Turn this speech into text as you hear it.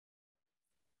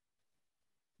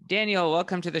Daniel,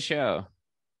 welcome to the show.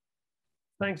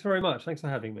 Thanks very much. Thanks for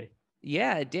having me.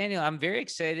 Yeah, Daniel, I'm very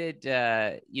excited,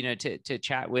 to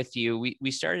chat with you.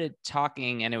 We started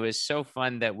talking, and it was so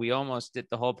fun that we almost did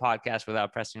the whole podcast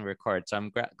without pressing record. So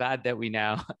I'm glad that we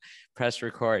now press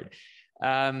record.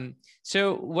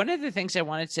 So one of the things I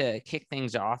wanted to kick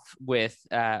things off with,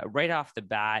 right off the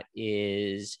bat,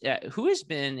 is who has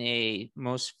been a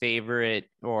most favorite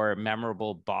or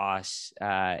memorable boss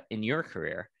in your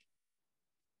career?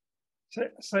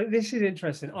 So this is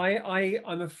interesting.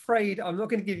 I'm afraid I'm not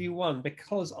going to give you one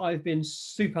because I've been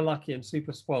super lucky and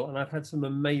super spoiled, and I've had some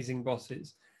amazing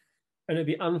bosses. And it'd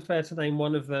be unfair to name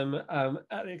one of them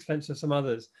at the expense of some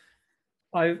others.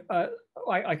 I've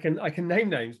I can name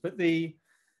names, but the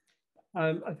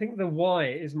I think the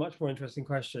why is much more interesting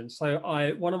question. So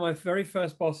I one of my very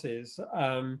first bosses,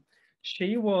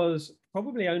 she was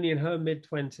probably only in her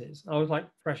mid-20s. I was like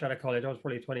fresh out of college. I was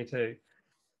probably 22.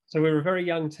 So we were a very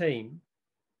young team.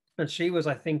 And she was,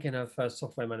 I think, in her first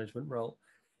software management role.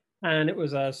 And it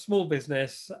was a small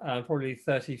business, probably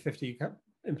 30, 50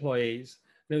 employees.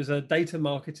 And it was a data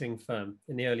marketing firm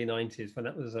in the early 90s when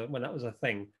that was a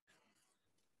thing.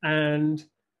 And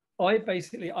I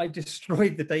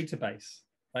destroyed the database,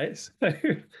 right?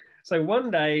 So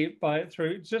one day,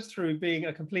 through being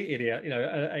a complete idiot,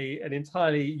 an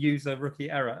entirely user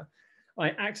rookie error,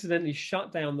 I accidentally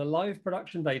shut down the live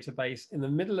production database in the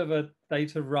middle of a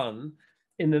data run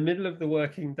in the middle of the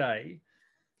working day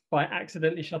by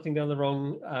accidentally shutting down the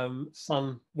wrong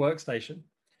Sun workstation.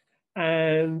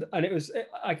 And it was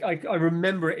I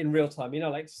remember it in real time,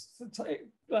 like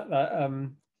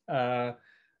that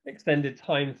extended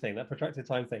time thing, that protracted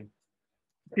time thing.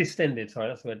 Distended, sorry,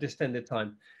 that's the word, distended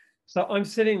time. So I'm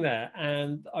sitting there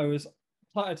and I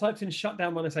typed in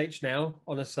shutdown -H now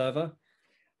on a server,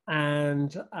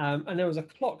 and there was a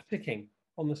clock ticking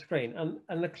on the screen,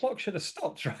 and the clock should have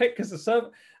stopped, right? Because the server,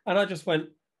 and I just went,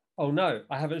 oh no,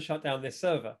 I haven't shut down this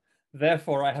server.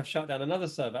 Therefore, I have shut down another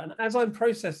server. And as I'm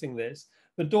processing this,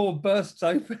 the door bursts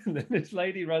open and this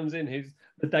lady runs in, who's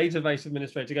the database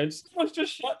administrator, going, someone's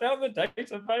just shut down the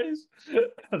database.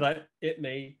 I was like, it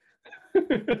me.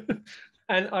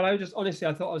 And I just, honestly,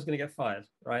 I thought I was going to get fired,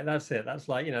 right? That's it. That's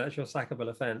like, that's your sackable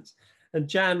offense. And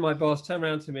Jan, my boss, turned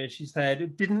around to me and she said,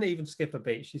 it didn't even skip a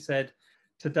beat. She said,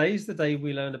 today's the day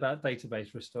we learn about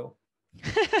database restore.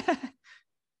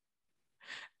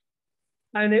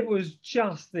 And it was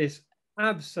just this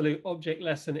absolute object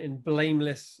lesson in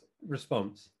blameless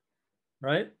response,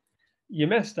 right? You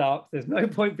messed up. There's no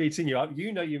point beating you up.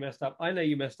 You know you messed up. I know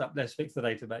you messed up. Let's fix the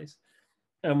database.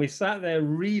 And we sat there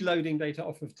reloading data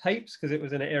off of tapes because it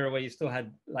was in an era where you still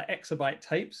had like exabyte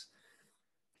tapes.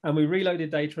 And we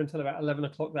reloaded data until about 11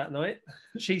 o'clock that night.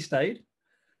 She stayed.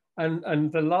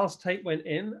 And the last tape went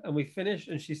in and we finished.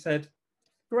 And she said,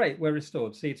 great, we're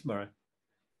restored. See you tomorrow.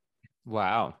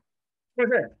 Wow. That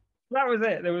was it. That was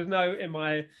it. There was no, in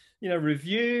my,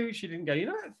 review, she didn't go,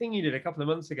 that thing you did a couple of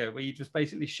months ago where you just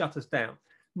basically shut us down.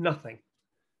 Nothing.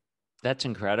 That's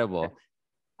incredible.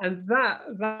 And that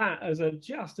as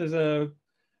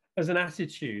an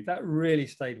attitude, that really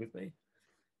stayed with me.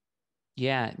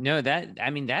 Yeah, no,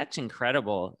 that's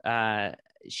incredible.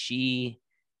 She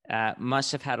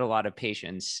must have had a lot of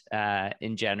patience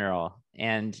in general,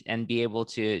 and be able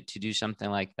to do something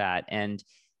like that. And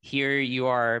here you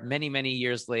are, many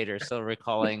years later, still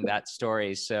recalling that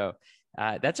story. So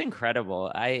that's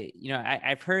incredible.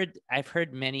 I've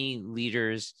heard many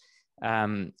leaders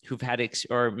who've had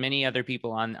or many other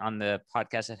people on the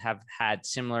podcast that have had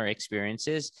similar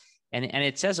experiences. And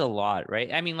it says a lot,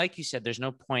 right? I mean, like you said, there's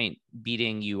no point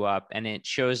beating you up, and it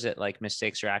shows that like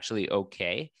mistakes are actually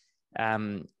okay.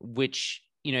 Which,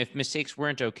 if mistakes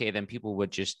weren't okay, then people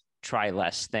would just try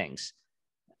less things.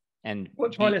 And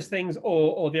try less things,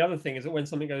 or the other thing is that when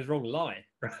something goes wrong, lie,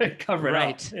 right? Cover it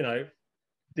up,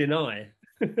 deny.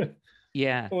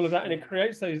 Yeah. All of that, and it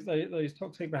creates those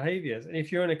toxic behaviors. And if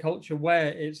you're in a culture where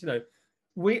it's,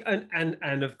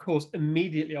 and of course,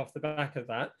 immediately off the back of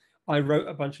that, I wrote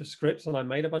a bunch of scripts and I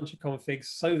made a bunch of configs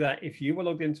so that if you were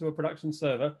logged into a production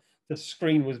server, the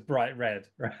screen was bright red,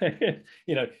 right?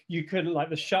 You couldn't, like,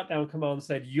 the shutdown command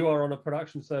said, you are on a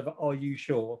production server, are you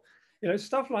sure?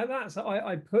 Stuff like that. So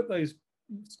I put those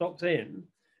stops in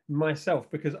myself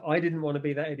because I didn't want to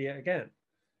be that idiot again.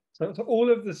 So all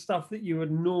of the stuff that you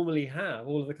would normally have,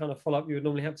 all of the kind of follow-up you would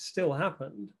normally have still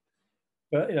happened.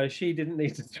 But, she didn't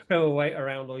need to throw a weight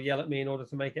around or yell at me in order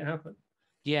to make it happen.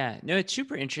 Yeah, no, it's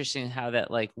super interesting how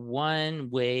that like one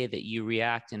way that you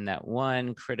react in that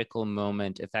one critical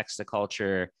moment affects the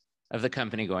culture of the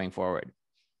company going forward.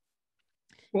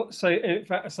 Well, so in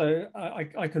fact,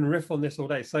 I can riff on this all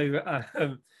day. So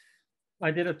I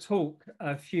did a talk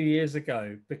a few years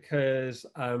ago because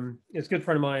it's a good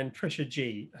friend of mine, Trisha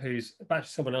G, who's actually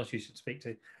someone else you should speak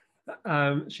to.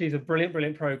 She's a brilliant,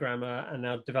 brilliant programmer and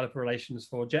now developer relations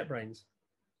for JetBrains.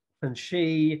 And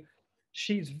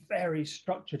she's very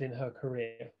structured in her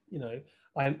career. You know,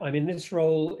 I'm in this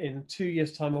role. In 2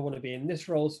 years' time, I want to be in this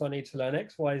role, so I need to learn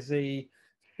X, Y, Z,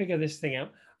 figure this thing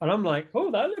out. And I'm like, oh,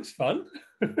 that looks fun.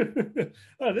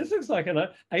 Oh, this looks like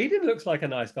Aiden looks like a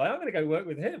nice guy. I'm going to go work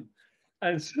with him.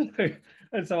 And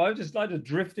so, I've just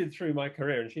drifted through my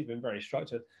career, and she's been very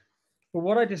structured. But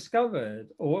what I discovered,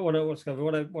 or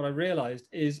what I realized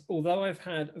is, although I've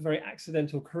had a very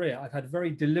accidental career, I've had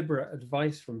very deliberate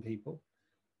advice from people.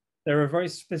 There are very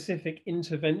specific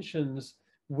interventions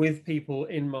with people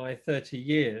in my 30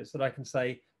 years that I can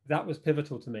say that was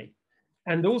pivotal to me.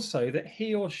 And also that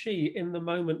he or she, in the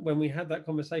moment when we had that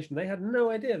conversation, they had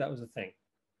no idea that was a thing.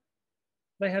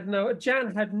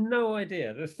 Jan had no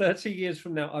idea that 30 years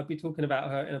from now, I'd be talking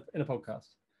about her in a podcast,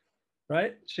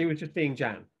 right? She was just being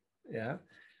Jan, yeah.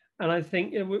 And I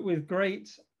think, you know, with great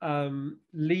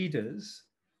leaders,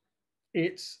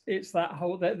 it's that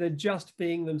whole, they're just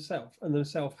being themselves, and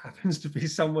themselves happens to be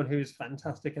someone who's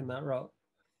fantastic in that role.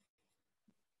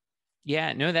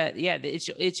 Yeah, no,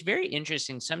 it's very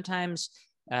interesting. Sometimes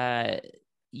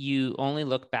you only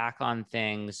look back on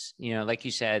things, you know, like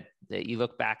you said, that you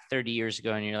look back 30 years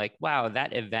ago and you're like, wow,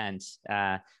 that event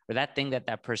or that thing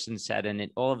that person said, and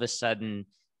it all of a sudden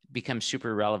becomes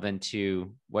super relevant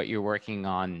to what you're working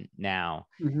on now.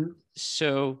 Mm-hmm.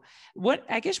 So what,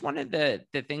 I guess one of the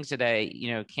things that I,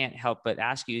 you know, can't help but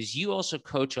ask you is, you also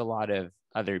coach a lot of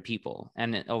other people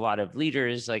and a lot of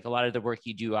leaders. Like, a lot of the work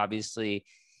you do obviously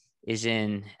is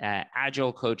in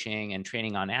agile coaching and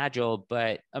training on agile,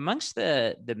 but amongst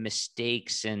the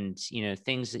mistakes and, you know,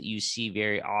 things that you see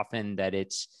very often, that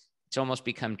it's almost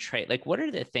become trait. Like, what are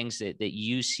the things that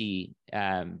you see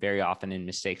very often in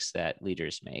mistakes that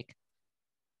leaders make?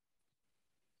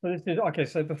 So this is okay.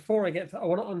 So before I get to, I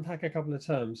want to unpack a couple of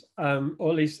terms, or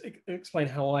at least explain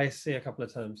how I see a couple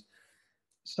of terms.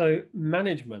 So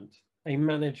management, a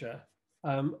manager,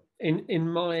 in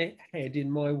my head, in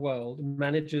my world,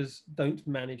 managers don't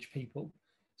manage people.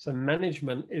 So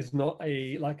management is not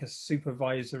like a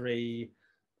supervisory,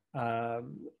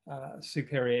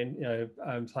 superior, you know,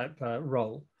 type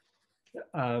role.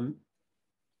 In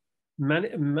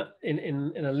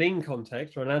a lean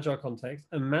context or an agile context,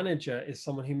 a manager is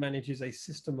someone who manages a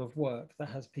system of work that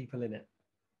has people in it.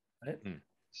 Right? Mm.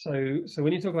 So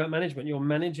when you talk about management, you're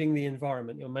managing the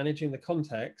environment, you're managing the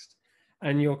context,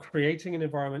 and you're creating an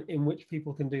environment in which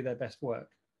people can do their best work.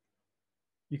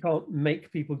 You can't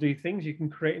make people do things. You can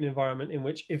create an environment in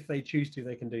which, if they choose to,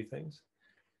 they can do things.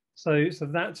 So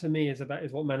that to me is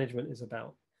what management is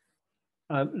about.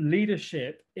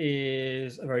 Leadership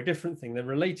is a very different thing. They're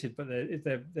related, but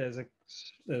there's a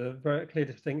very clear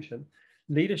distinction.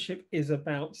 Leadership is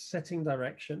about setting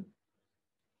direction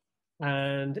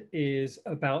and is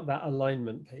about that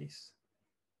alignment piece.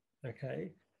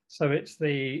 Okay, so it's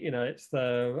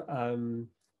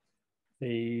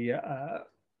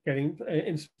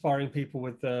inspiring people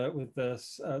with the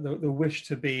wish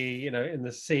to be, you know, in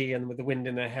the sea and with the wind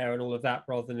in their hair and all of that,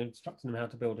 rather than instructing them how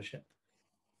to build a ship.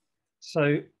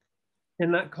 So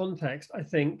in that context, I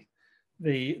think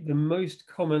the most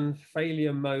common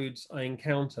failure modes I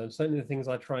encounter, certainly the things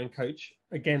I try and coach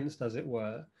against, as it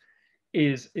were,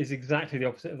 is exactly the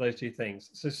opposite of those two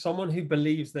things. So someone who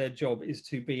believes their job is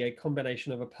to be a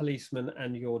combination of a policeman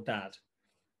and your dad,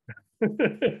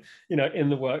 you know, in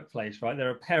the workplace, right?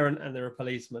 They're a parent and they're a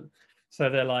policeman. So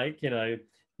they're like, you know,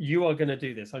 you are going to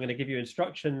do this. I'm going to give you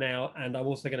instruction now, and I'm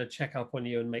also going to check up on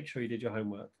you and make sure you did your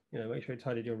homework. You know, make sure you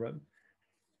tidied your room.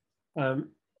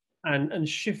 And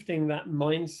shifting that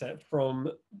mindset from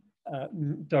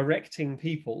directing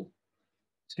people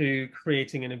to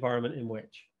creating an environment in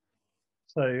which.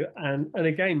 So, and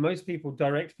again, most people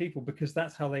direct people because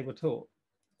that's how they were taught.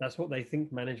 That's what they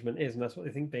think management is, and that's what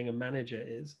they think being a manager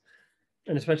is.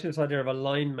 And especially this idea of a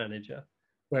line manager,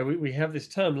 where we have this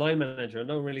term line manager, and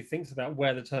no one really thinks about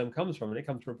where the term comes from, and it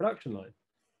comes from a production line.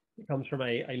 It comes from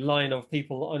a line of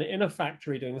people in a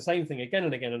factory doing the same thing again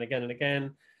and again and again and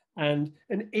again. And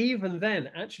even then,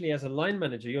 actually, as a line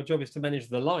manager, your job is to manage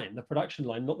the line, the production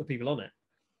line, not the people on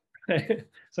it.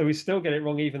 So we still get it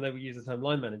wrong, even though we use the term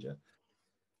line manager.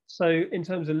 So in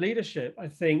terms of leadership, I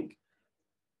think,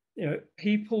 you know,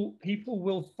 people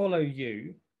will follow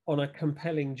you on a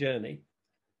compelling journey,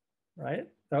 right?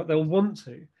 They'll want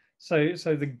to. So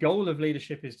the goal of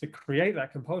leadership is to create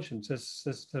that compulsion, to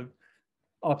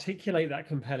articulate that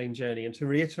compelling journey and to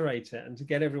reiterate it and to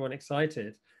get everyone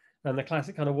excited. and the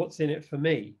classic kind of what's in it for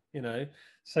me,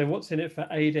 So what's in it for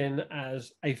Aidan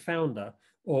as a founder,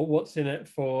 or what's in it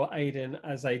for Aidan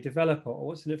as a developer, or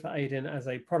what's in it for Aidan as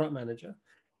a product manager?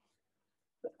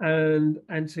 And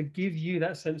to give you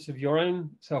that sense of your own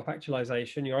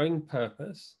self-actualization, your own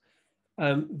purpose,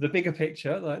 the bigger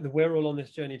picture, like we're all on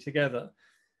this journey together.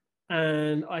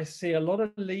 And I see a lot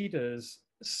of leaders,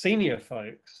 senior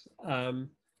folks,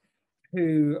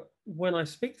 who, when I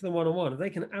speak to them one-on-one, they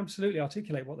can absolutely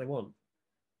articulate what they want.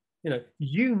 Right?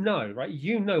 You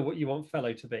know what you want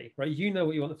Fellow to be, right? You know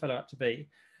what you want the Fellow app to be.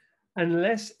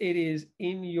 Unless it is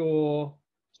in your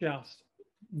just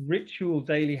ritual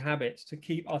daily habits to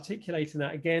keep articulating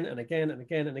that again and again and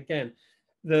again and again,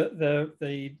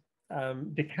 the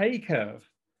decay curve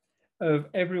of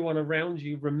everyone around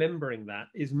you remembering that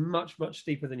is much, much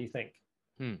steeper than you think.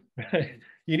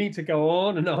 You need to go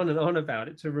on and on and on about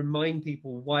it to remind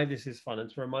people why this is fun and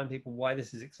to remind people why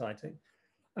this is exciting.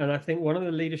 And I think one of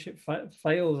the leadership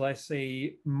fails I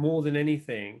see more than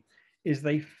anything is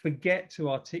they forget to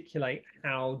articulate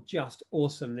how just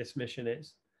awesome this mission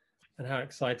is and how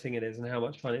exciting it is and how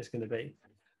much fun it's going to be.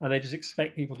 And they just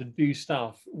expect people to do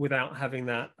stuff without having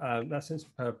that sense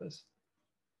of purpose.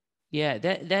 Yeah,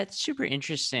 that's super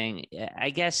interesting. I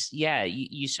guess, yeah,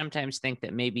 you sometimes think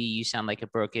that maybe you sound like a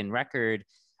broken record,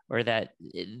 or that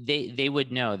they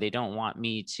would know. They don't want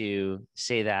me to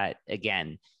say that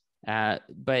again.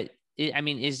 But I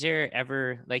mean, is there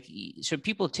ever like, so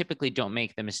people typically don't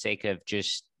make the mistake of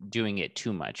just doing it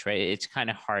too much, right? It's kind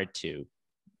of hard to.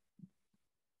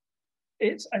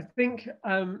 I think,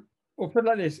 or put it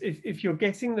like this, if you're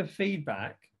getting the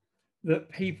feedback that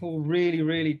people really,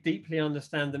 really deeply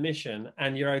understand the mission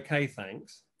and you're okay,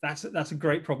 thanks, that's a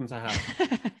great problem to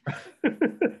have.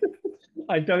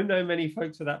 I don't know many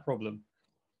folks with that problem.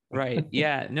 Right.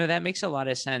 Yeah. No, that makes a lot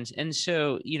of sense. And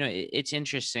so, it's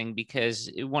interesting because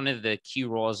one of the key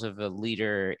roles of a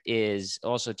leader is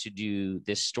also to do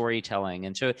this storytelling.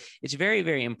 And so it's very,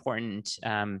 very important.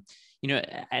 And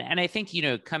I think,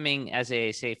 coming as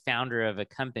a, say, founder of a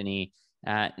company,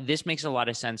 this makes a lot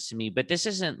of sense to me, but this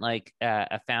isn't like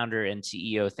a founder and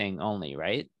CEO thing only,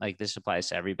 right? Like this applies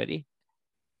to everybody.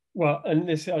 Well, and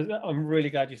I'm really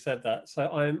glad you said that. So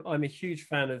I'm a huge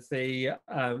fan of the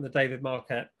David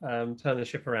Marquette turn the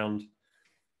ship around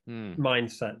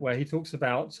mindset, where he talks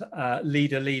about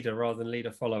leader rather than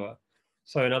leader follower.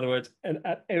 So in other words,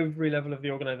 at every level of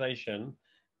the organization,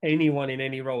 anyone in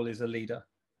any role is a leader,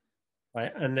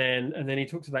 right? And then he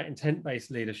talks about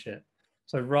intent-based leadership.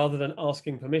 So rather than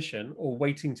asking permission or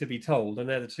waiting to be told, and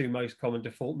they're the two most common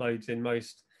default modes in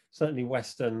most, certainly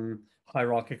Western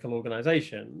hierarchical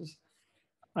organizations,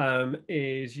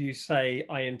 is you say,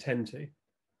 I intend to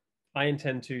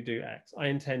do X. I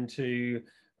intend to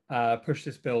push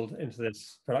this build into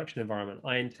this production environment.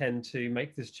 I intend to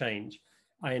make this change.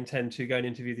 I intend to go and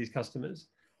interview these customers.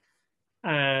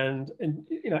 And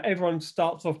everyone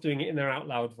starts off doing it in their out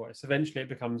loud voice. Eventually it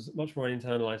becomes much more an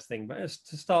internalized thing. But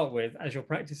to start with, as you're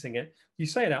practicing it, you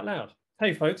say it out loud.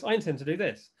 Hey folks, I intend to do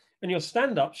this. And your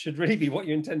stand-up should really be what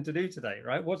you intend to do today,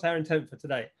 right? What's our intent for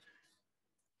today?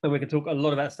 And we can talk a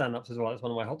lot about stand-ups as well. It's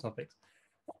one of my hot topics.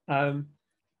 But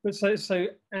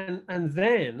and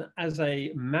then as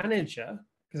a manager,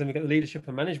 because then we get the leadership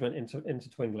and management into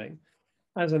twingling.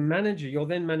 As a manager, you're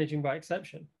then managing by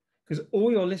exception, because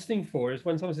all you're listening for is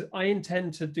when someone says, I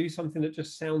intend to do something that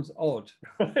just sounds odd.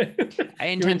 I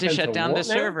intend to shut down the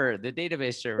server, the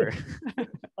database server.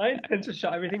 I intend to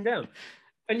shut everything down.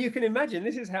 And you can imagine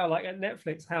this is how, like at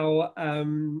Netflix, how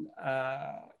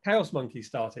Chaos Monkey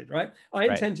started, right? I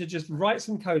intend to just write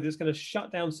some code that's going to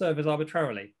shut down servers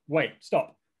arbitrarily. Wait,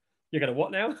 stop. You're going to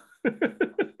what now?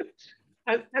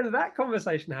 and that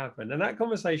conversation happened. And that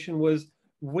conversation was,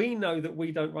 we know that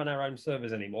we don't run our own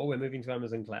servers anymore. We're moving to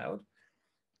Amazon Cloud.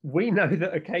 We know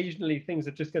that occasionally things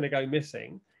are just going to go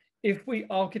missing. If we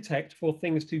architect for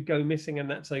things to go missing and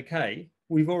that's okay,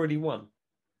 we've already won.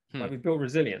 Right? We've built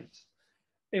resilience.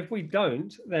 If we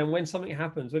don't, then when something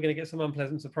happens, we're going to get some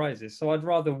unpleasant surprises. So I'd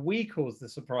rather we cause the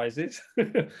surprises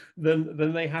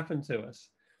than they happen to us.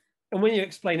 And when you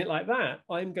explain it like that,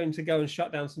 I'm going to go and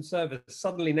shut down some servers,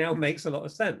 suddenly now makes a lot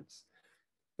of sense.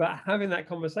 But having that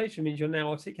conversation means you're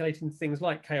now articulating things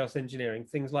like chaos engineering,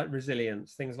 things like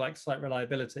resilience, things like site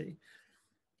reliability.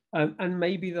 And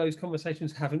maybe those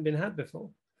conversations haven't been had before.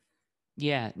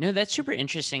 Yeah, no, that's super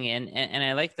interesting. And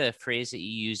I like the phrase that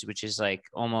you used, which is like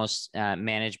almost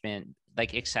management,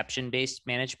 like exception-based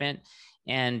management.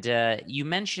 And you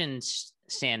mentioned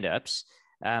stand-ups.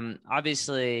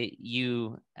 Obviously,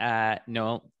 you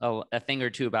know a thing or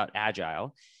two about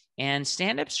agile. And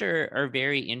stand-ups are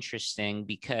very interesting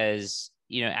because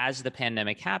as the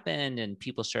pandemic happened and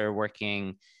people started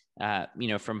working,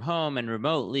 from home and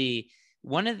remotely,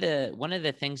 one of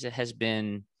the things that has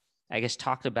been, I guess,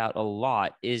 talked about a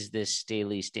lot is this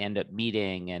daily stand-up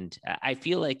meeting, and I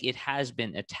feel like it has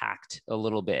been attacked a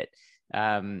little bit,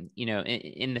 in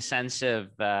the sense of,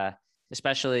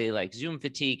 especially like Zoom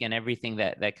fatigue and everything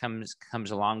that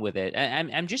comes along with it.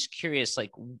 I'm just curious,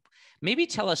 like, maybe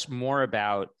tell us more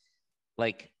about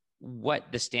like what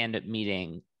the stand-up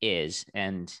meeting is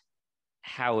and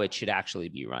how it should actually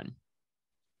be run.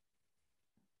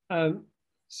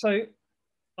 So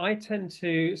I've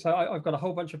got a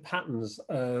whole bunch of patterns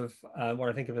of what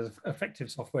I think of as effective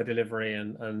software delivery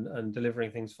and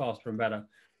delivering things faster and better,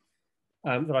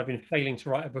 that I've been failing to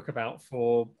write a book about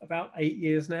for about 8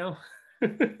 years now.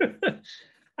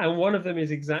 And one of them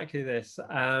is exactly this,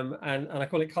 and I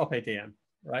call it Carpe Diem,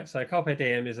 right? So Carpe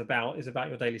Diem is about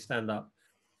your daily stand-up.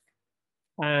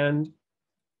 And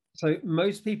so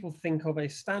most people think of a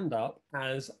stand-up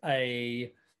as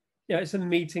it's a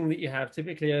meeting that you have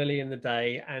typically early in the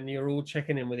day, and you're all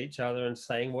checking in with each other and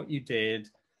saying what you did.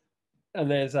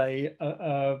 And there's a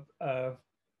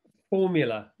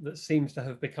formula that seems to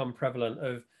have become prevalent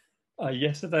of,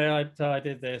 yesterday I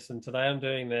did this, and today I'm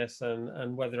doing this,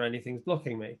 and whether anything's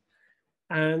blocking me.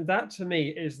 And that to me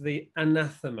is the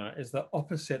anathema, is the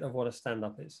opposite of what a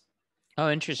stand-up is.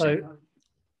 Oh, interesting.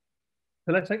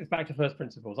 So let's take this back to first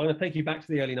principles. I'm going to take you back to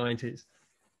the early 90s.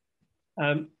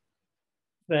 And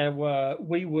I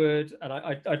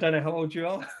don't know how old you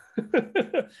are.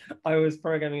 I was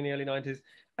programming in the early 90s.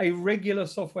 A regular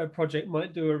software project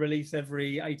might do a release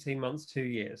every 18 months, 2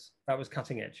 years. That was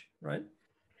cutting edge, right?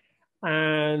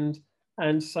 And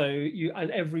so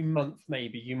every month,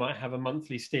 maybe you might have a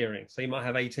monthly steering. So you might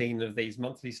have 18 of these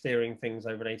monthly steering things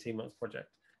over an 18-month project.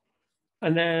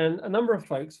 And then a number of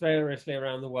folks variously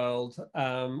around the world.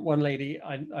 One lady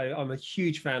I'm a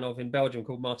huge fan of in Belgium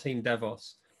called Martine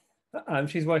Devos.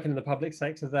 She's working in the public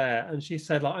sector there. And she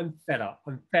said, like, I'm fed up.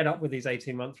 I'm fed up with these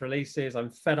 18-month releases.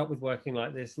 I'm fed up with working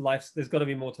like this. There's got to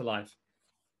be more to life.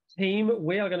 Team,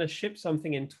 we are going to ship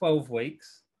something in 12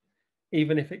 weeks,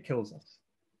 even if it kills us,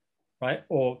 right?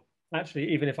 Or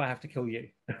actually, even if I have to kill you.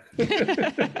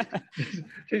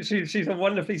 She's a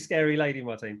wonderfully scary lady,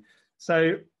 Martine.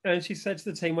 So, and she said to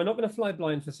the team, we're not going to fly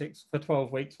blind for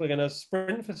 12 weeks. We're going to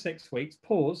sprint for 6 weeks,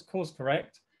 pause, course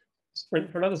correct,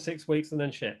 sprint for another 6 weeks, and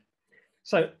then ship.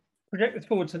 So project this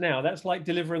forward to now. That's like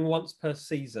delivering once per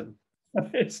season.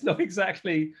 It's not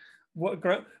exactly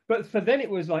but for then it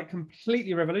was like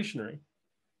completely revolutionary.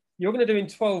 You're going to do in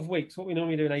 12 weeks what we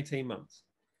normally do in 18 months.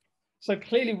 So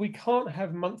clearly we can't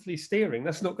have monthly steering.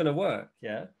 That's not going to work,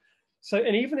 yeah? So,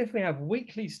 and even if we have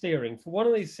weekly steering for one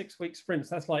of these 6-week sprints,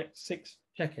 that's like 6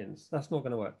 check-ins. That's not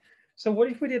going to work. So what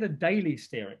if we did a daily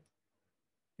steering?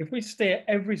 If we steer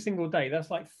every single day,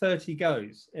 that's like 30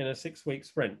 goes in a 6-week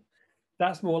sprint.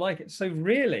 That's more like it. So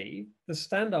really, the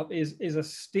stand-up is a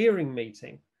steering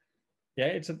meeting. Yeah,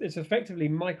 it's effectively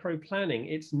micro-planning.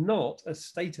 It's not a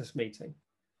status meeting.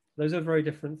 Those are very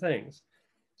different things.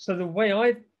 So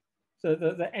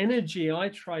the energy I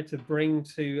try to bring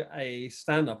to a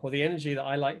stand-up, or the energy that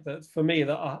I like, that for me,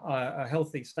 that a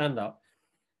healthy stand-up,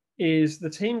 is the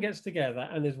team gets together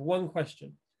and there's one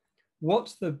question: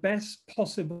 what's the best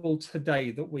possible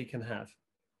today that we can have?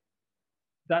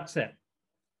 That's it,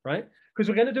 right? Because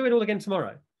we're going to do it all again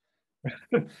tomorrow.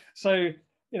 So,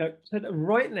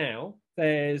 right now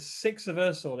there's 6 of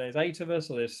us, or there's 8 of us,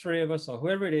 or there's 3 of us, or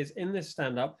whoever it is in this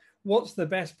stand-up. What's the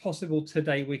best possible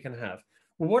today we can have?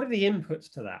 Well, what are the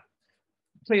inputs to that?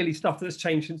 Clearly stuff that's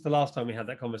changed since the last time we had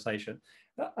that conversation.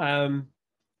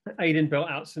 Aiden built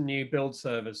out some new build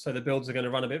servers. So the builds are going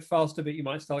to run a bit faster, but you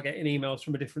might start getting emails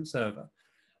from a different server.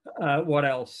 What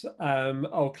else?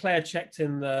 Claire checked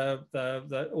in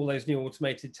all those new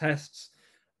automated tests,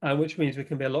 which means we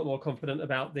can be a lot more confident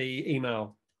about the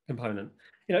email component.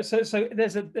 So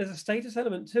there's a status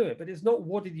element to it, but it's not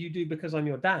what did you do because I'm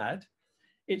your dad.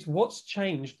 It's what's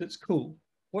changed that's cool.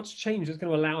 What's changed that's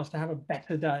going to allow us to have a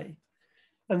better day?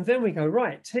 And then we go,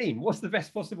 right, team, what's the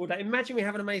best possible day? Imagine we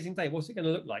have an amazing day. What's it going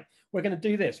to look like? We're going to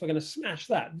do this. We're going to smash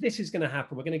that. This is going to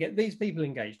happen. We're going to get these people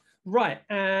engaged. Right,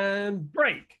 and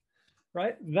break.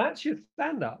 Right? That's your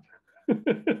stand-up.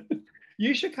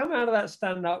 You should come out of that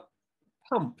stand-up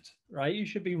pumped, right? You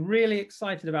should be really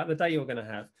excited about the day you're going to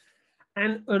have.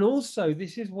 And also,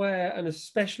 this is where, and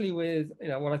especially with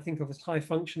what I think of as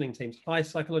high-functioning teams, high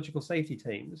psychological safety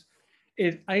teams,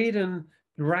 is Aiden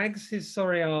drags his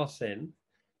sorry ass in,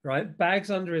 right, bags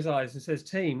under his eyes and says,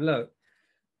 team, look,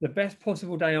 the best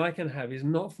possible day I can have is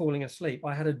not falling asleep.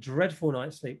 I had a dreadful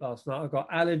night's sleep last night. I've got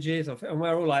allergies, and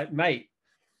we're all like, mate,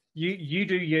 You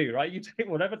do you, right? You take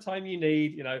whatever time you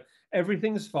need, you know,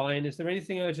 everything's fine. Is there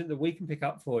anything urgent that we can pick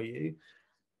up for you?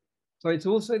 So it's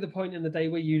also the point in the day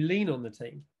where you lean on the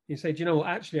team. You say, do you know what,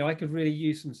 actually, I could really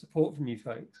use some support from you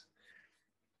folks.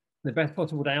 The best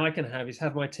possible day I can have is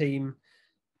have my team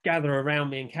gather around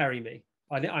me and carry me.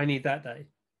 I need that day.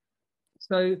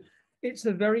 So it's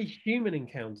a very human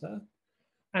encounter,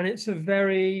 and it's a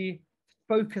very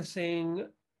focusing,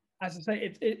 as I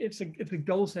say, it's a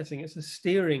goal setting, it's a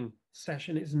steering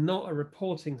session. It's not a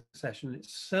reporting session.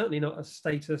 It's certainly not a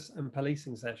status and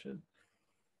policing session.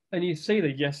 And you see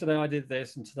that yesterday I did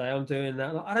this and today I'm doing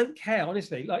that. I don't care,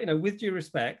 honestly. Like, you know, with due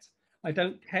respect, I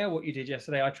don't care what you did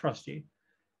yesterday. I trust you.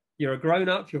 You're a grown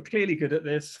up. You're clearly good at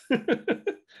this.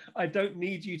 I don't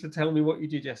need you to tell me what you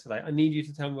did yesterday. I need you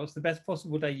to tell me what's the best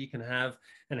possible day you can have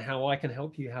and how I can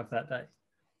help you have that day.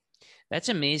 That's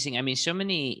amazing. I mean, so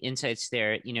many insights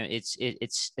there. You know, it's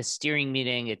a steering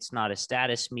meeting. It's not a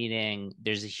status meeting.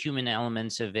 There's a human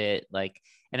elements of it, like,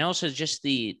 and also just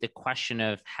the question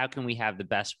of how can we have the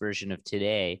best version of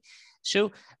today.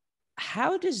 So,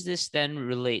 how does this then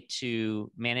relate to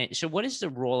manage? So, what is the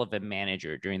role of a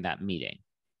manager during that meeting?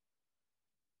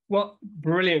 Well,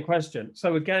 brilliant question.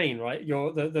 So again, right,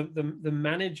 the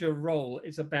manager role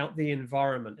is about the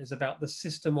environment, is about the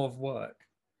system of work.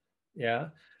 Yeah.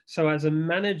 So as a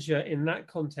manager in that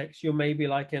context, you're maybe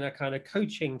like in a kind of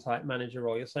coaching type manager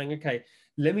role. You're saying, okay,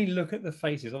 let me look at the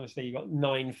faces. Obviously, you've got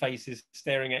 9 faces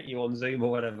staring at you on Zoom or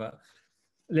whatever.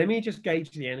 Let me just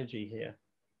gauge the energy here.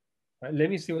 Right? Let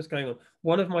me see what's going on.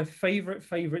 One of my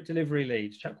favorite delivery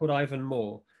leads, a chap called Ivan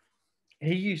Moore,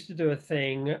 he used to do a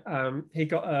thing. He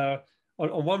got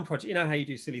on one project, you know how you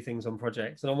do silly things on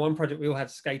projects, and on one project we all had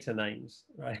skater names,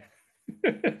 right?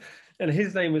 And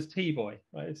his name was T-Boy,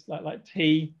 right? It's like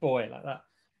T-Boy, like that.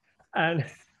 And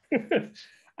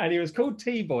and he was called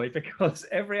T-Boy because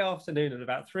every afternoon at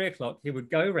about 3 o'clock he would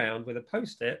go around with a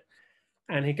post-it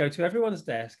and he'd go to everyone's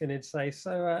desk and he'd say,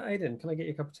 so Aidan, can I get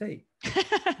you a cup of tea?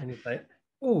 And he'd say,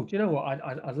 oh, do you know what?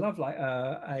 I'd love like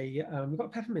we've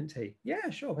got peppermint tea.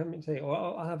 Yeah, sure, peppermint tea. Or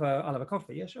I'll have a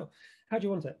coffee. Yeah, sure. How do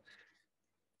you want it?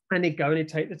 And he'd go and he'd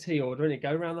take the tea order and he'd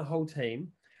go around the whole team.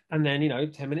 And then, you know,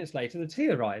 10 minutes later, the tea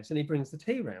arrives and he brings the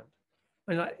tea round.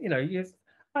 And like, you know,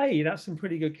 hey, that's some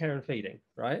pretty good care and feeding,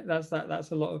 right? That's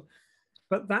a lot of,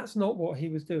 but that's not what he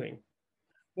was doing.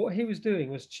 What he was doing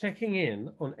was checking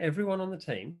in on everyone on the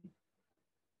team,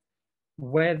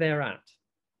 where they're at.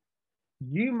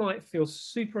 You might feel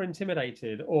super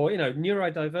intimidated, or, you know,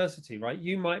 neurodiversity, right?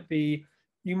 You might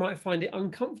find it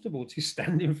uncomfortable to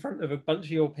stand in front of a bunch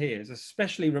of your peers,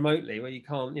 especially remotely where you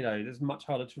can't, you know, it's much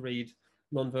harder to read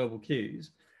nonverbal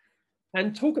cues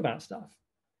and talk about stuff.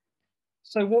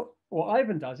 So what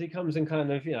Ivan does, he comes and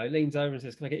kind of, you know, leans over and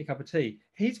says, can I get you a cup of tea?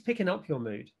 He's picking up your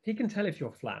mood. He can tell if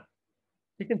you're flat.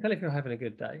 He can tell if you're having a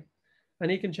good day,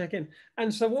 and he can check in.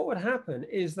 And so what would happen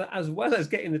is that as well as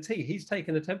getting the tea, he's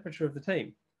taken the temperature of the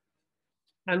team.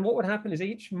 And what would happen is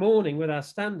each morning with our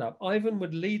stand-up, Ivan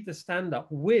would lead the stand-up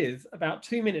with about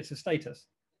 2 minutes of status.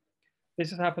 This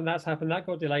has happened, that's happened, that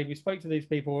got delayed, we spoke to these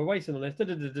people, we're waiting on this, da,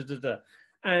 da, da, da, da, da.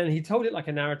 And he told it like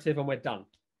a narrative and we're done.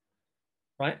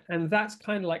 Right? And that's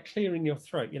kind of like clearing your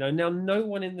throat. You know, now no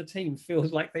one in the team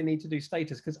feels like they need to do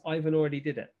status because Ivan already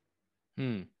did it.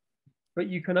 But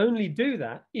you can only do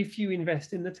that if you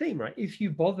invest in the team, right? If you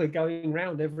bother going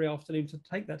around every afternoon to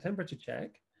take that temperature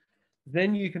check,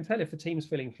 then you can tell if the team's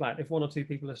feeling flat, if 1 or 2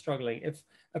 people are struggling, if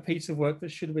a piece of work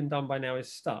that should have been done by now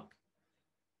is stuck.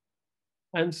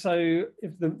 And so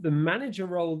if the manager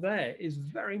role there is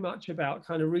very much about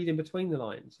kind of reading between the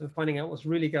lines and finding out what's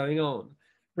really going on,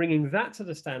 bringing that to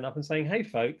the stand-up and saying, hey,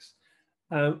 folks,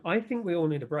 I think we all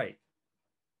need a break.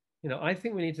 You know, I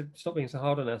think we need to stop being so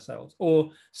hard on ourselves.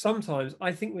 Or sometimes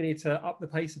I think we need to up the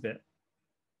pace a bit.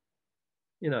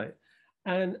 You know,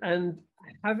 and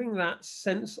having that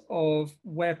sense of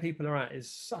where people are at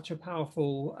is such a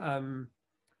powerful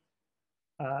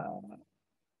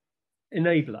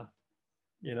enabler,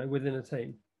 you know, within a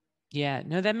team. Yeah,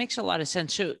 no, that makes a lot of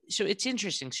sense. So it's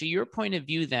interesting. So your point of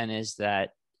view then is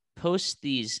that post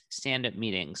these stand-up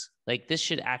meetings, like this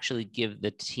should actually give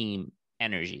the team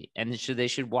energy, and so they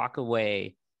should walk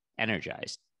away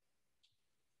energized.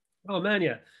 Oh man,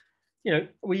 yeah. You know,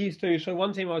 we used to. So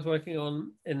one team I was working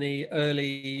on in the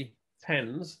early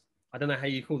tens. I don't know how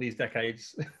you call these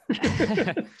decades.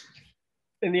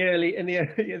 in the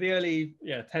early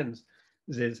tens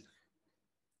is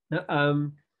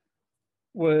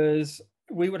was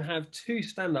we would have 2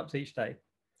 stand-ups each day.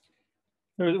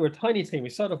 We're a tiny team. We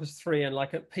started off as 3, and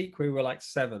like at peak we were like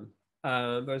 7.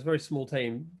 But it was a very small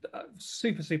team,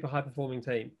 super high performing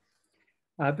team,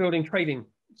 building trading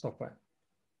software.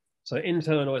 So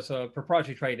internal, it's a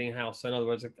proprietary trading house. So in other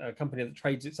words, a company that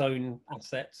trades its own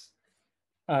assets.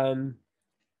 And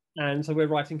so we're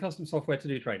writing custom software to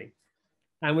do trading.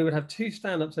 And we would have 2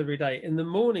 stand-ups every day. In the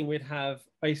morning, we'd have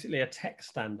basically a tech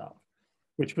stand-up,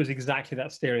 which was exactly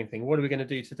that steering thing. What are we going to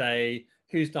do today?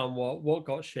 Who's done what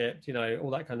got shipped,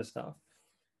 all that kind of stuff.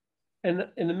 And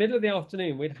in the middle of the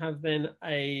afternoon, we'd have then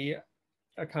a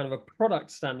kind of a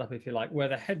product stand-up, if you like, where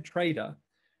the head trader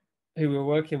who we were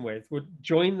working with would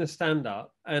join the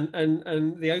stand-up. And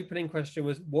the opening question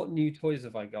was, what new toys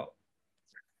have I got?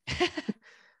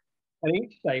 And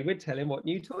each day we'd tell him what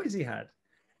new toys he had.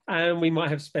 And we might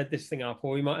have sped this thing up,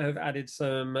 or we might have added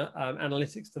some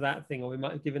analytics to that thing, or we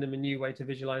might have given him a new way to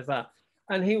visualize that.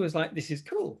 And he was like, this is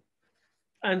cool.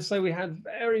 And so we had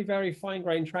very, very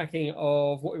fine-grained tracking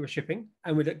of what we were shipping,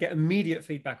 and we'd get immediate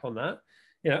feedback on that.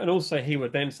 And also he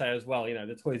would then say as well,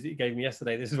 the toys that you gave me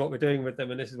yesterday, this is what we're doing with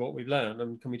them, and this is what we've learned,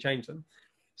 and can we change them?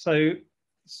 So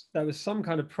there was some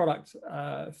kind of product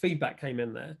feedback came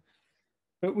in there.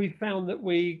 But we found that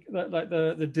like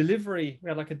the delivery, we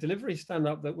had like a delivery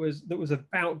stand-up that was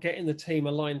about getting the team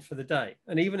aligned for the day.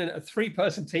 And even in a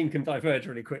 3-person team can diverge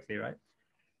really quickly, right?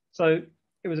 So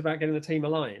it was about getting the team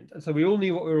aligned. And so we all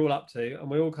knew what we were all up to,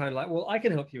 and we all kind of like, well, I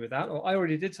can help you with that, or I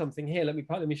already did something here. Let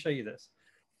me show you this.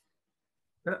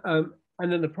 And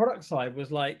then the product side was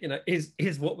like,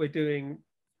 is what we're doing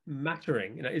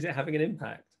mattering? Is it having an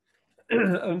impact?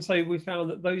 And so we found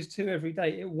that those 2 every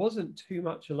day, it wasn't too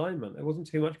much alignment. It wasn't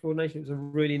too much coordination. It was a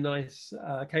really nice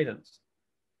cadence.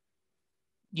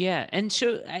 Yeah. And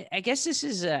so I guess this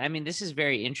is, this is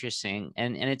very interesting,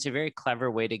 and it's a very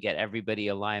clever way to get everybody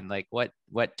aligned. Like what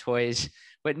toys,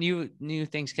 what new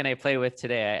things can I play with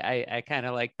today? I kind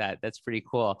of like that. That's pretty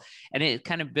cool. And it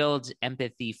kind of builds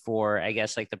empathy for, I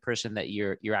guess, like the person that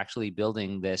you're actually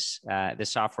building this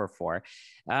software for.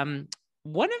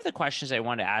 One of the questions I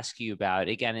want to ask you about,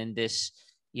 again, in this,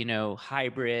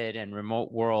 hybrid and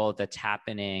remote world that's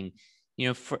happening,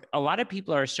 for a lot of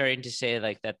people are starting to say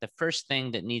like that the first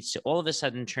thing that needs to all of a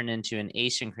sudden turn into an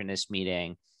asynchronous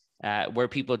meeting, where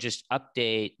people just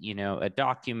update, a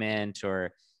document,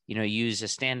 or, use a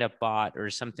stand-up bot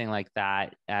or something like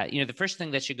that. The first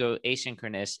thing that should go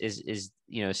asynchronous is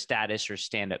status or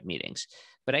stand-up meetings.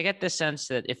 But I get the sense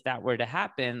that if that were to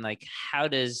happen, like how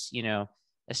does,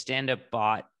 a stand-up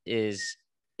bot it's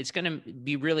going to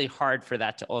be really hard for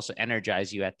that to also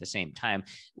energize you at the same time.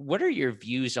 What are your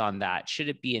views on that? Should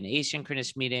it be an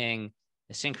asynchronous meeting,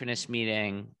 a synchronous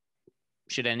meeting?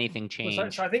 Should anything change?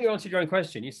 Well, so I think you answered your own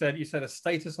question. You said a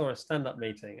status or a stand-up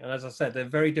meeting, and as I said, they're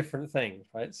very different things,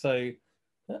 right? So,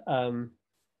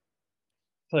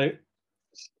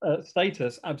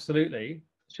 status absolutely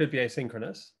should be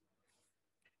asynchronous.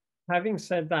 Having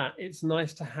said that, it's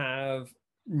nice to have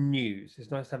news. It's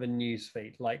nice to have a news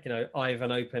feed, like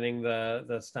Ivan opening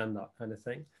the stand-up kind of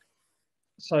thing.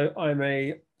 So I'm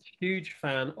a huge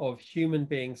fan of human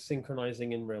beings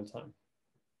synchronizing in real time,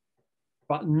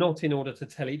 but not in order to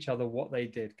tell each other what they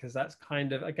did, because that's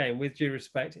kind of, again, with due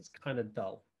respect, it's kind of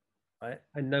dull, right?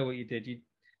 I know what you did.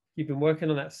 You've been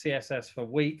working on that CSS for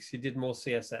weeks. You did more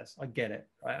CSS. I get it,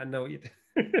 right? I know what you did.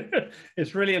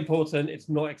 It's really important. It's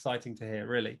not exciting to hear,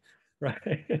 really, right?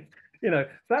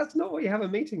 That's not what you have a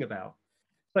meeting about.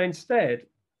 So instead,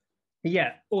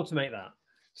 automate that.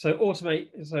 So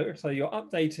so you're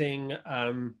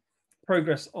updating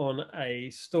progress on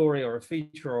a story or a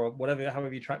feature or whatever,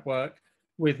 however you track work,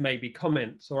 with maybe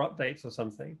comments or updates or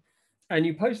something. And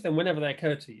you post them whenever they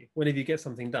occur to you, whenever you get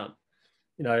something done.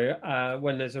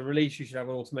 When there's a release, you should have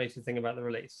an automated thing about the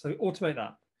release. So automate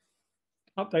that.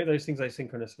 Update those things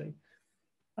asynchronously.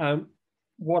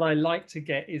 What I like to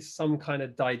get is some kind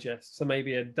of digest. So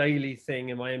maybe a daily thing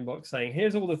in my inbox saying,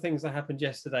 here's all the things that happened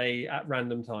yesterday at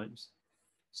random times.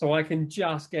 So I can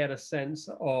just get a sense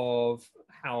of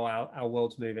how our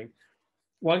world's moving.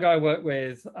 One guy I work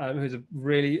with who's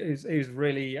really,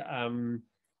 again,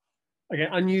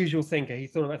 unusual thinker. He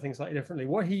thought about things slightly differently.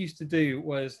 What he used to do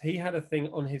was he had a thing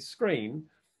on his screen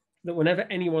that whenever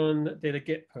anyone did a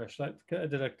git push, like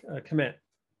did a commit,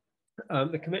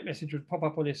 the commit message would pop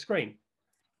up on his screen.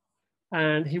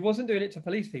 And he wasn't doing it to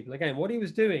police people. Again, what he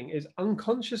was doing is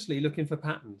unconsciously looking for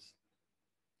patterns.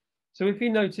 So if he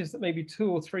noticed that maybe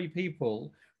 2 or 3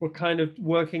 people were kind of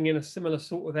working in a similar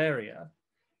sort of area,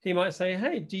 he might say,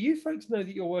 hey, do you folks know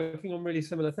that you're working on really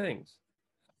similar things?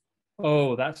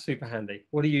 Oh, that's super handy.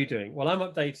 What are you doing? Well, I'm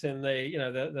updating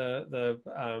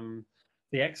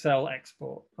the Excel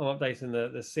export. I'm updating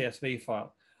the CSV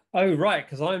file. Oh, right,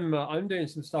 because I'm doing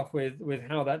some stuff with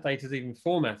how that data is even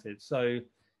formatted. So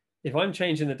if I'm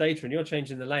changing the data and you're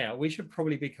changing the layout, we should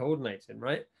probably be coordinating,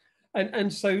 right?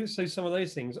 And so some of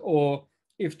those things. Or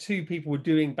if two people were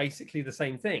doing basically the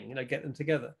same thing, you know, get them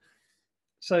together.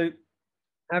 So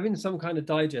having some kind of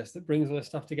digest that brings all this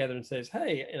stuff together and says,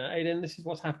 hey, you know, Aidan, this is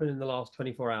what's happened in the last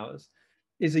 24 hours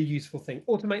is a useful thing.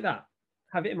 Automate that.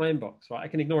 Have it in my inbox, right? I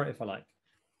can ignore it if I like.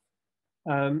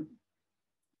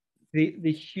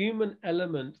 The human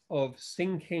element of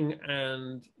syncing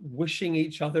and wishing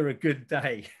each other a good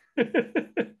day,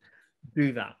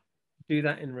 do that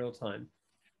in real time.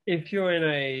 If you're in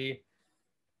a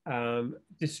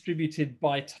distributed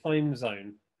by time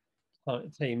zone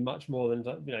team, much more than,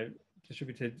 you know,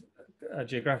 distributed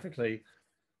geographically,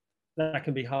 that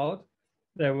can be hard.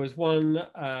 There was one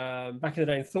back in the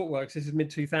day in ThoughtWorks, this is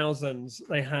mid-2000s,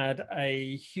 they had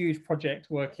a huge project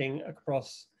working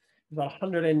across about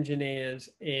 100 engineers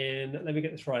in, let me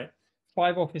get this right,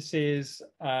 5 offices,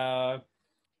 4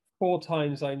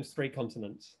 time zones, 3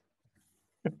 continents.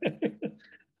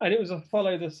 And it was a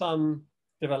follow the sun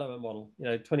development model, you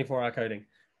know, 24-hour coding.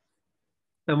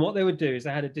 And what they would do is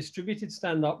they had a distributed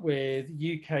stand-up with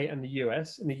UK and the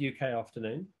US in the UK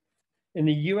afternoon. In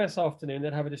the US afternoon,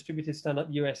 they'd have a distributed stand-up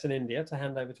US and India to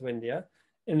hand over to India.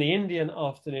 In the Indian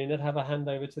afternoon, they'd have a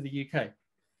handover to the UK.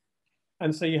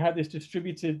 And so you had this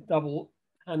distributed double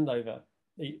handover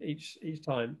each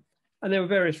time. And there were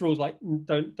various rules like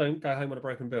don't go home on a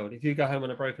broken build. If you go home on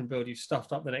a broken build, you've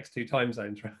stuffed up the next 2 time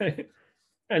zones, right?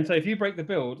 And so if you break the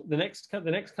build, the next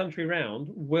country round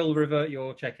will revert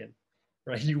your check-in,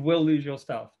 right? You will lose your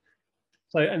stuff.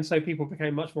 So people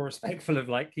became much more respectful of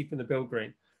like keeping the build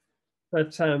green.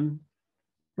 But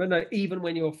no, even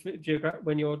when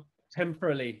you're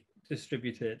temporally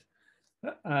distributed,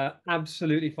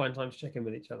 absolutely find time to check in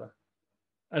with each other.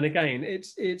 And again,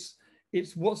 it's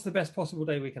what's the best possible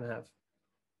day we can have.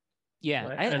 Yeah,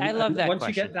 right? I love that. Once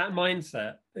you get that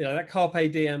mindset, you know, that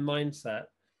carpe diem mindset,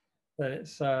 then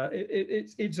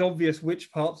it's obvious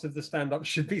which parts of the stand-up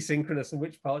should be synchronous and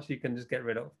which parts you can just get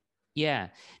rid of. Yeah,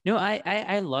 no,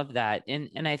 I love that.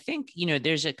 And I think, you know,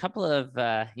 there's a couple of,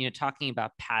 you know, talking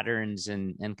about patterns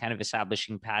and kind of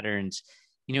establishing patterns,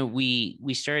 you know,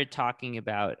 we started talking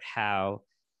about how,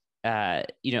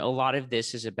 you know, a lot of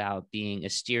this is about being a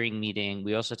steering meeting.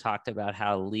 We also talked about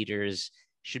how leaders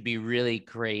should be really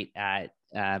great at,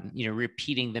 you know,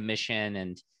 repeating the mission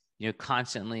and, you know,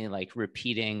 constantly like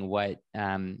repeating what,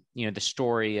 you know, the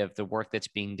story of the work that's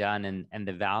being done and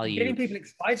the value. Getting people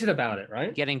excited about it,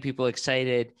 right? Getting people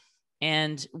excited.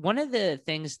 And one of the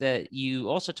things that you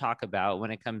also talk about when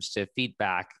it comes to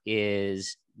feedback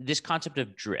is this concept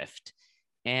of drift.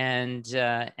 And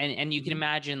you can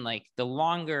imagine like the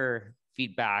longer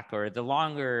feedback or the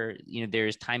longer, you know,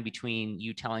 there's time between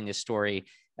you telling a story,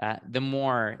 the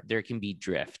more there can be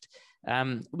drift.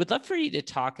 Would love for you to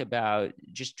talk about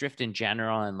just drift in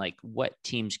general and like what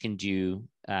teams can do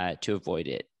to avoid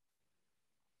it.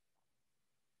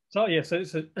 So yeah, so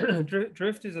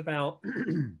drift is about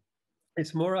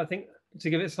it's more, I think, to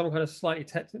give it some kind of slightly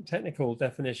technical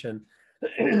definition,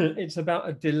 it's about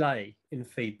a delay in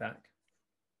feedback.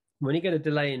 When you get a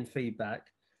delay in feedback,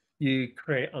 you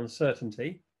create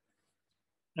uncertainty.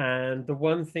 And the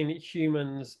one thing that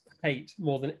humans hate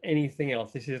more than anything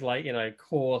else, this is like, you know,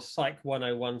 core Psych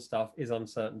 101 stuff, is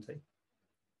uncertainty.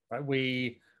 Right?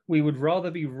 We would rather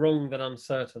be wrong than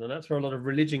uncertain. And that's where a lot of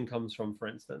religion comes from, for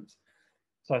instance.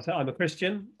 So I say I'm a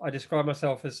Christian. I describe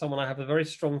myself as someone, I have a very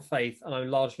strong faith and I'm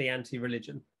largely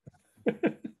anti-religion.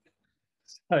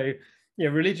 So, yeah,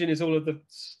 religion is all of the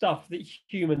stuff that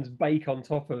humans bake on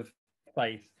top of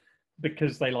faith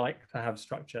because they like to have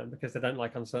structure and because they don't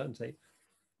like uncertainty.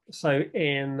 So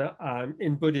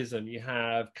in Buddhism, you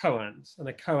have koans, and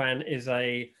a koan is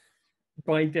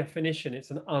by definition,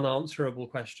 it's an unanswerable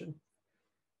question.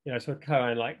 You know, so a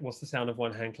koan, like, what's the sound of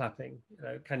one hand clapping? You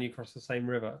know, can you cross the same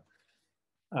river?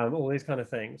 All these kind of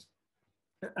things.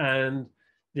 And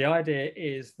the idea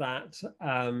is that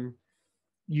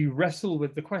you wrestle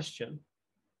with the question,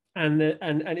 and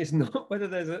it's not whether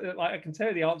there's like I can tell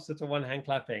you the answer to one hand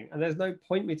clapping, and there's no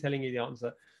point me telling you the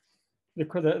answer.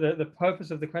 The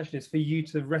purpose of the question is for you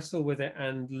to wrestle with it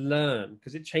and learn,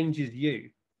 because it changes you,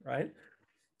 right?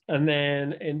 And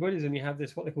then in Buddhism, you have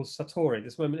this what they call satori,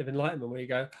 this moment of enlightenment where you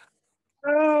go,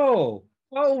 oh,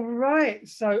 right,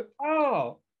 so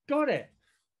got it.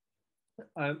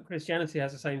 Christianity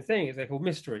has the same thing. They're called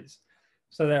mysteries.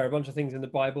 So there are a bunch of things in the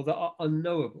Bible that are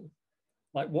unknowable,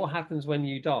 like what happens when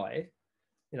you die.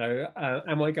 You know,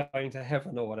 am I going to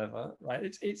heaven or whatever,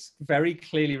 right? It's very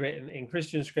clearly written in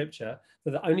Christian scripture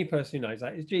that the only person who knows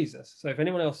that is Jesus. So if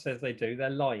anyone else says they do, they're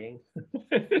lying.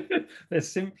 They're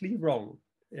simply wrong.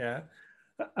 Yeah.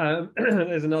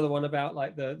 There's another one about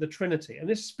like the Trinity, and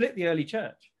this split the early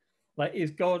church. Like,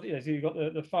 is God, you know, so you've got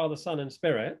the Father, Son, and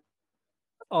Spirit.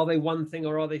 Are they one thing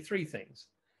or are they three things?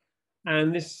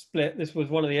 And this was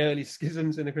one of the early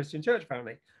schisms in the Christian church,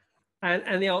 apparently.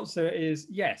 And the answer is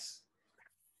yes.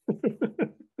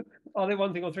 Are they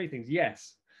one thing or three things?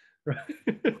 Yes. Right.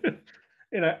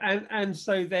 And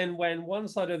so then when one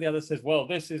side or the other says, well,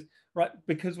 this is right,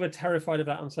 because we're terrified of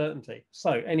that uncertainty.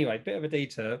 So anyway, bit of a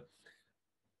detour.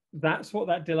 That's what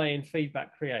that delay in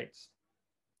feedback creates.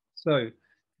 So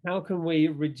how can we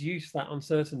reduce that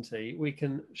uncertainty? We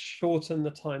can shorten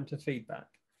the time to feedback.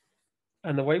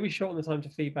 And the way we shorten the time to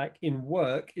feedback in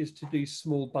work is to do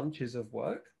small bunches of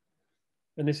work.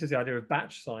 And this is the idea of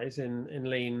batch size in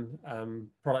lean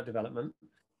product development,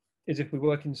 is if we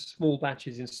work in small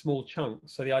batches, in small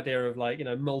chunks. So the idea of like,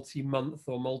 multi-month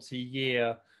or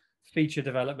multi-year feature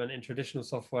development in traditional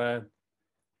software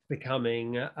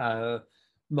becoming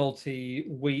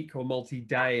multi-week or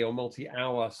multi-day or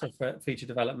multi-hour software feature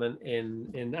development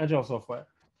in agile software,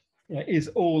 is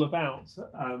all about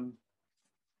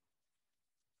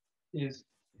is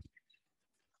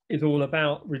all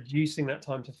about reducing that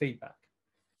time to feedback.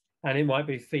 And it might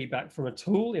be feedback from a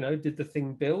tool, did the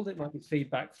thing build? It might be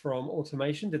feedback from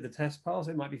automation, did the test pass?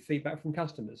 It might be feedback from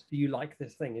customers. Do you like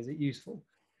this thing? Is it useful?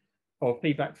 Or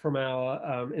feedback from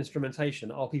our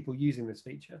instrumentation. Are people using this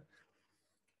feature?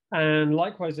 And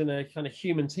likewise, in a kind of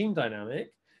human team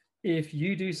dynamic, if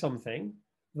you do something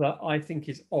that I think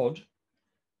is odd,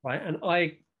 right, and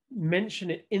I mention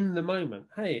it in the moment,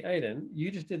 hey, Aidan, you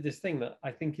just did this thing that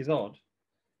I think is odd,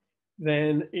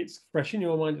 then it's fresh in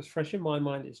your mind, it's fresh in my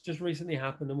mind, it's just recently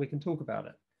happened and we can talk about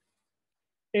it.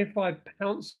 If I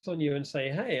pounce on you and say,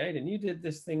 hey, Aidan, you did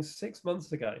this thing 6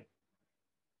 months ago,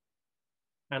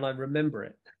 and I remember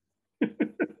it,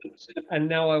 and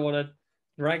now I want to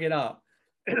drag it up,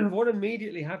 what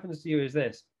immediately happens to you is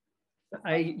this.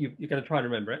 You're going to try and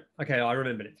remember it. Okay, I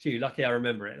remembered it. Phew, lucky I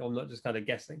remember it. I'm not just kind of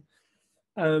guessing.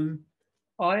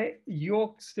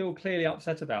 You're still clearly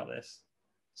upset about this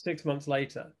 6 months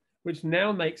later, which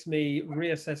now makes me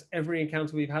reassess every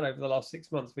encounter we've had over the last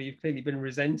 6 months where you've clearly been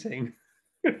resenting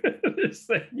this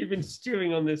thing. You've been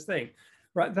stewing on this thing,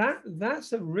 right?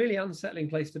 That's a really unsettling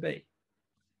place to be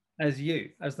as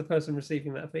the person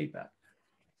receiving that feedback.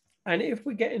 And if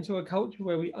we get into a culture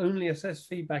where we only assess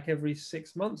feedback every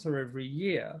 6 months or every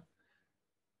year,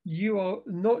 you are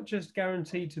not just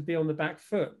guaranteed to be on the back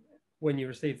foot when you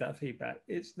receive that feedback.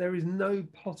 There is no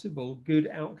possible good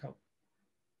outcome.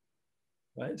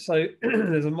 Right? So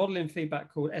there's a model in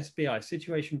feedback called SBI,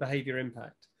 Situation Behavior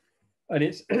Impact. And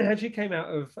it's actually came out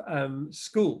of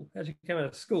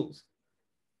schools.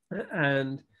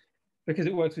 And because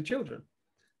it works with children.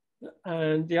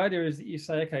 And the idea is that you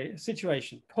say, okay,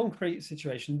 situation, concrete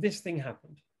situation, this thing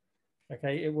happened.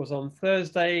 Okay, it was on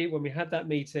Thursday when we had that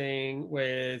meeting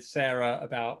with Sarah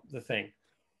about the thing.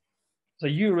 So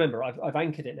you remember, I've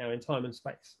anchored it now in time and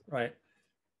space, right?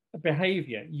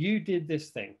 Behavior, you did this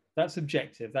thing. That's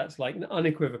objective. That's like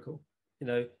unequivocal.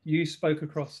 You spoke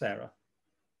across Sarah,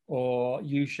 or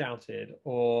you shouted,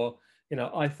 or,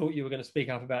 I thought you were going to speak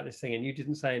up about this thing and you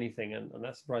didn't say anything, and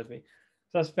that surprised me.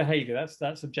 So that's behavior,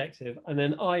 that's objective. And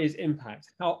then I is impact,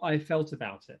 how I felt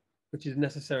about it, which is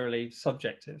necessarily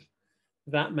subjective.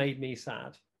 That made me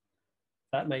sad.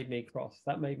 That made me cross.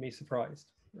 That made me surprised,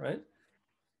 right?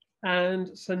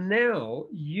 And so now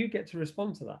you get to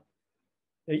respond to that.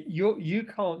 You're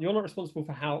not responsible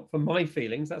for my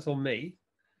feelings, that's on me.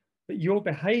 But your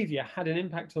behavior had an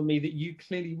impact on me that you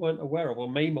clearly weren't aware of, or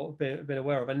may not have been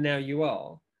aware of, and now you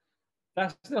are.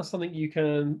 That's now something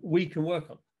we can work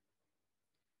on.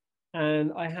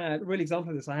 And I had a real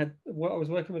example of this. I was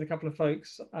working with a couple of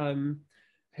folks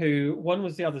who, one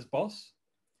was the other's boss,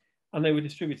 and they were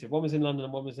distributed. One was in London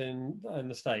and one was in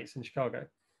the States, in Chicago.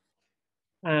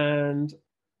 And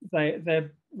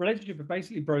their relationship had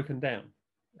basically broken down,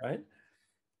 right?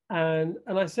 And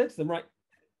I said to them, right,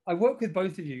 I work with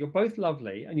both of you. You're both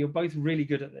lovely and you're both really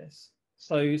good at this.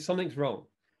 So something's wrong.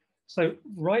 So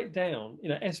write down,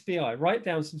 SBI, write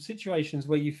down some situations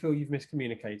where you feel you've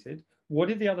miscommunicated. What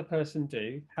did the other person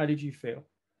do? How did you feel?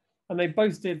 And they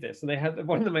both did this, and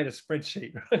one of them made a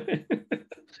spreadsheet, right?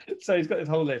 So he's got this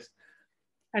whole list.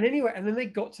 And anyway, and then they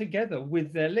got together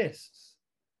with their lists,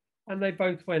 and they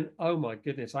both went, oh my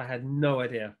goodness, I had no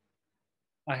idea.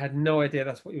 I had no idea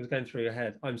that's what was going through your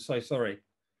head. I'm so sorry.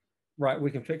 Right,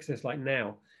 we can fix this like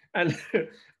now. And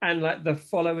like the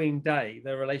following day,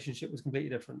 their relationship was completely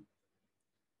different,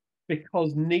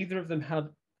 because neither of them had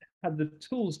the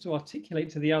tools to articulate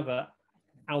to the other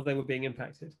how they were being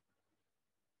impacted.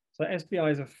 So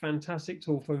SBI is a fantastic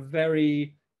tool for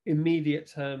very immediate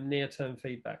term, near-term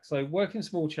feedback. So work in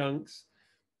small chunks,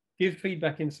 give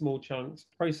feedback in small chunks,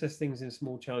 process things in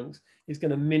small chunks, is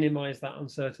going to minimize that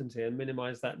uncertainty and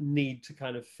minimize that need to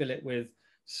kind of fill it with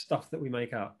stuff that we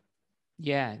make up.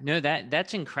 Yeah, no,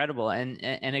 that's incredible and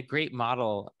a great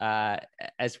model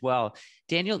as well.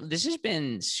 Daniel, this has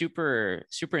been super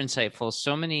insightful.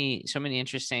 So many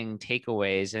interesting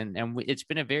takeaways, and it's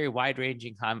been a very wide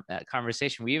ranging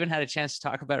conversation. We even had a chance to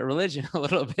talk about religion a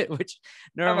little bit, which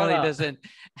How normally about doesn't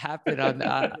happen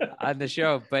on the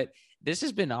show. But this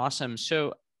has been awesome.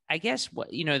 So I guess what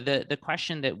the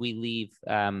question that we leave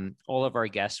all of our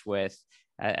guests with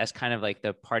as kind of like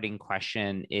the parting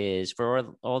question is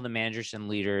for all the managers and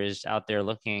leaders out there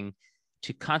looking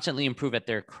to constantly improve at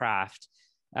their craft.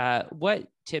 What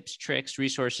tips, tricks,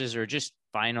 resources, or just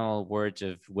final words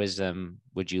of wisdom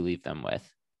would you leave them with?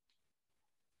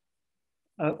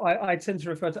 I tend to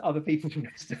refer to other people's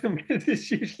wisdom because it's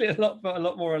usually a lot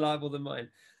more reliable than mine.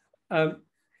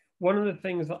 One of the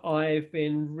things that I've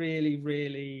been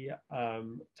really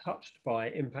touched by,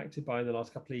 impacted by in the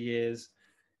last couple of years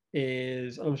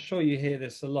is, I'm sure you hear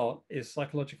this a lot, is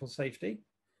psychological safety.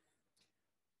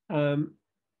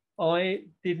 I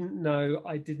didn't know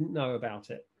about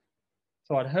it.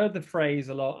 So I'd heard the phrase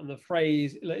a lot, and the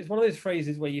phrase, it's one of those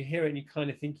phrases where you hear it and you kind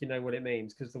of think you know what it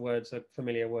means because the words are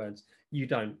familiar words. You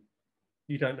don't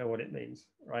know what it means,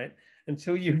 right?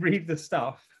 Until you read the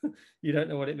stuff, you don't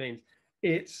know what it means.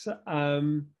 It's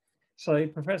so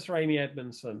Professor Amy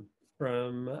Edmondson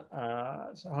from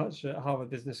Harvard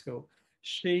Business School,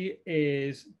 she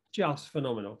is just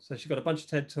phenomenal. So she's got a bunch of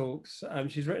TED Talks.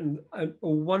 She's written a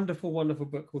wonderful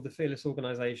book called The Fearless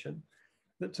Organization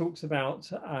that talks about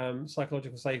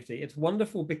psychological safety. It's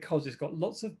wonderful because it's got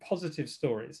lots of positive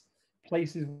stories,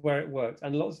 places where it worked,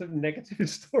 and lots of negative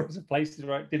stories of places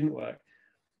where it didn't work.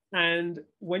 And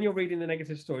when you're reading the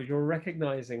negative stories, you're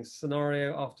recognizing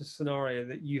scenario after scenario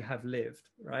that you have lived,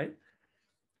 right?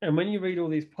 And when you read all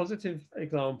these positive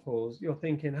examples, you're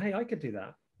thinking, hey, I could do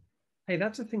that. Hey,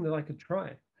 that's a thing that I could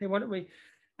try. Hey, why don't we?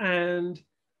 And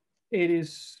it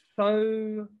is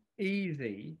so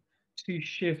easy to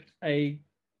shift a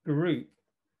group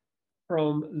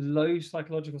from low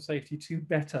psychological safety to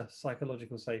better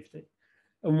psychological safety.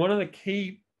 And one of the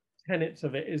key tenets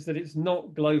of it is that it's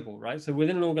not global, right? So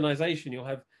within an organization, you'll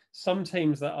have some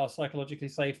teams that are psychologically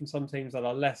safe and some teams that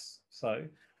are less so.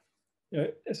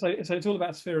 So it's all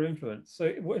about sphere of influence.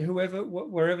 So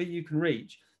wherever you can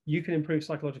reach, you can improve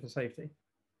psychological safety.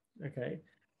 Okay.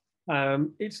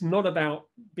 It's not about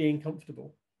being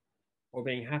comfortable or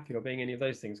being happy or being any of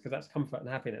those things, because that's comfort and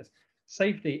happiness.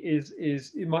 Safety is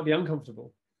it might be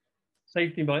uncomfortable.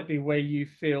 Safety might be where you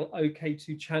feel okay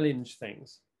to challenge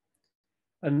things.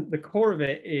 And the core of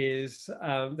it is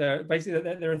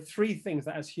there are three things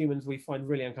that as humans we find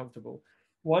really uncomfortable.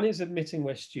 One is admitting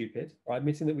we're stupid, right?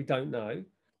 Admitting that we don't know.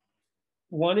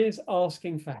 One is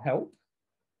asking for help,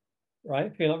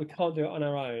 right? Feeling like we can't do it on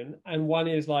our own. And one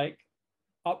is like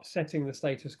upsetting the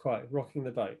status quo, rocking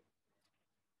the boat.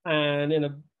 And in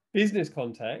a business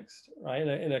context, right,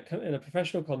 in a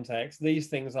professional context, these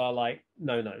things are like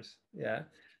no-nos. Yeah.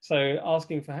 So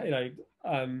asking for,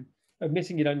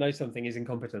 admitting you don't know something is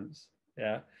incompetence.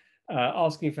 Yeah.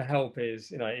 Asking for help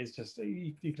is, is just,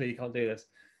 you clearly can't do this.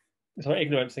 So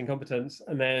ignorance, incompetence,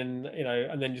 and then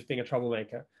just being a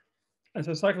troublemaker. And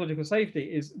so psychological safety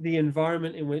is the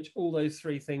environment in which all those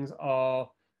three things are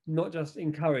not just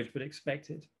encouraged, but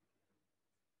expected.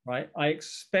 Right? I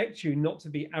expect you not to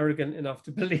be arrogant enough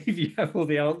to believe you have all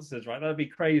the answers, right? That'd be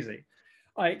crazy.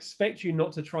 I expect you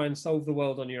not to try and solve the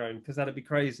world on your own, because that'd be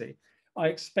crazy. I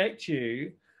expect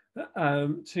you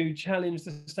to challenge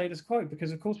the status quo,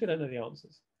 because of course we don't know the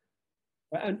answers.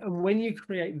 And when you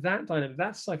create that dynamic,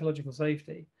 that's psychological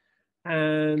safety.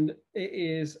 And it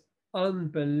is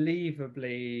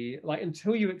unbelievably, like,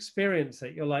 until you experience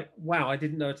it, you're like, wow, I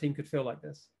didn't know a team could feel like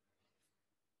this.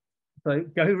 So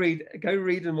go read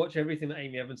and watch everything that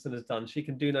Amy Evanson has done. She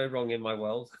can do no wrong in my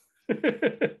world.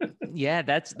 Yeah,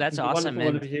 that's awesome.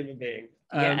 Wonderful human being.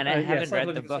 Yeah, and I haven't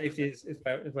read the book. Safety is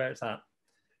where it's at.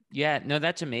 Yeah, no,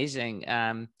 that's amazing.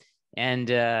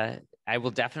 And I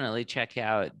will definitely check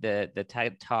out the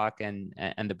TED Talk and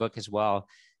the book as well.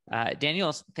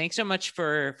 Daniel, thanks so much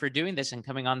for doing this and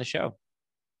coming on the show.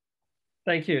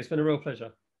 Thank you. It's been a real pleasure.